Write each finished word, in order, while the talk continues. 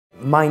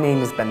My name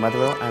is Ben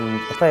Weatherill and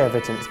the play I've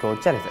written is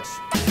called Jellyfish.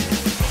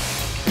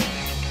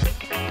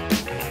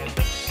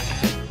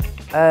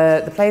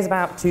 The play is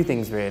about two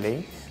things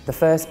really. The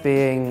first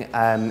being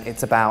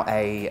it's about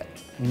a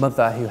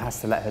mother who has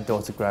to let her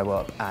daughter grow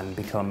up and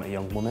become a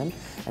young woman.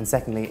 And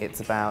secondly, it's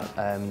about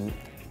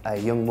a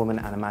young woman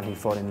and a man who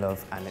fall in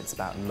love, and it's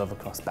about love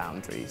across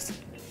boundaries.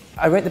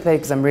 I wrote the play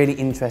because I'm really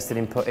interested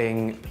in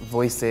putting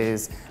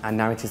voices and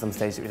narratives on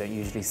stage that we don't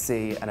usually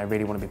see, and I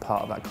really want to be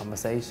part of that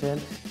conversation.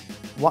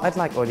 What I'd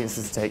like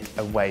audiences to take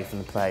away from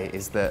the play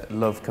is that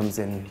love comes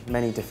in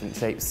many different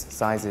shapes,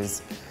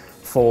 sizes,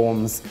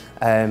 forms,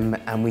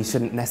 and we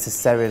shouldn't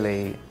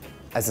necessarily,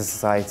 as a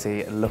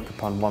society, look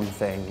upon one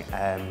thing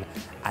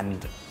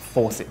and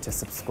force it to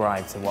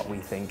subscribe to what we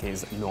think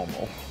is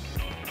normal.